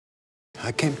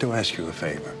I came to ask you a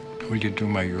favor. Will you do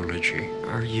my eulogy?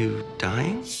 Are you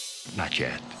dying? Not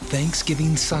yet.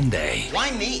 Thanksgiving Sunday.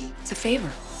 Why me? It's a favor.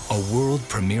 A world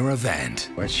premiere event.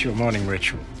 What's your morning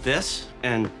ritual? This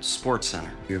and Sports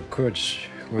Center. You could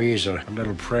squeeze a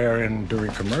little prayer in during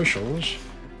commercials.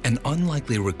 An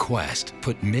unlikely request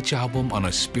put Mitch Albom on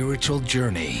a spiritual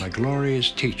journey. My glory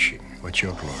is teaching. What's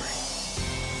your glory?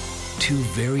 Two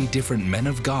very different men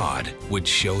of God would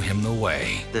show him the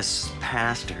way. This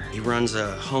pastor, he runs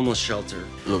a homeless shelter.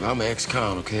 Look, I'm an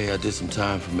ex-con, okay? I did some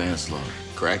time for manslaughter.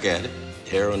 Crack addict,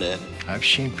 heroin addict. I've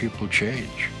seen people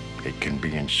change. It can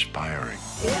be inspiring.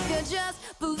 If you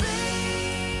just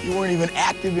believe. You weren't even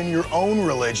active in your own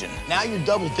religion. Now you're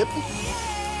double dipping.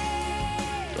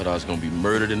 Thought I was gonna be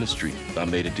murdered in the street. I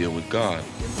made a deal with God.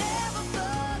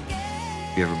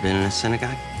 You ever been in a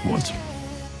synagogue? Once.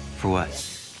 For what?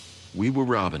 We were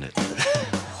robbing it.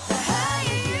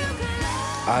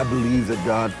 I believe that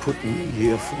God put me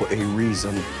here for a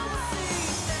reason.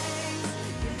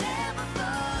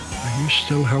 Are you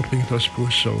still helping those poor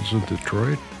souls in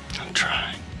Detroit? I'm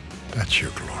trying. That's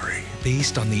your glory.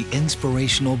 Based on the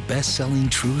inspirational, best-selling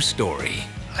true story.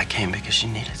 I came because she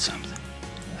needed something.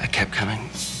 I kept coming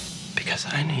because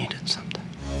I needed something.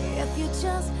 If you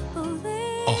just believe.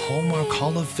 A Hallmark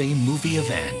Hall of Fame movie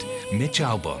event. Mitch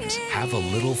Albom's Have a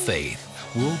Little Faith.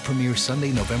 World premiere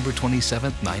Sunday, November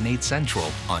 27th, 9/8 Central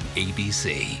on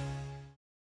ABC.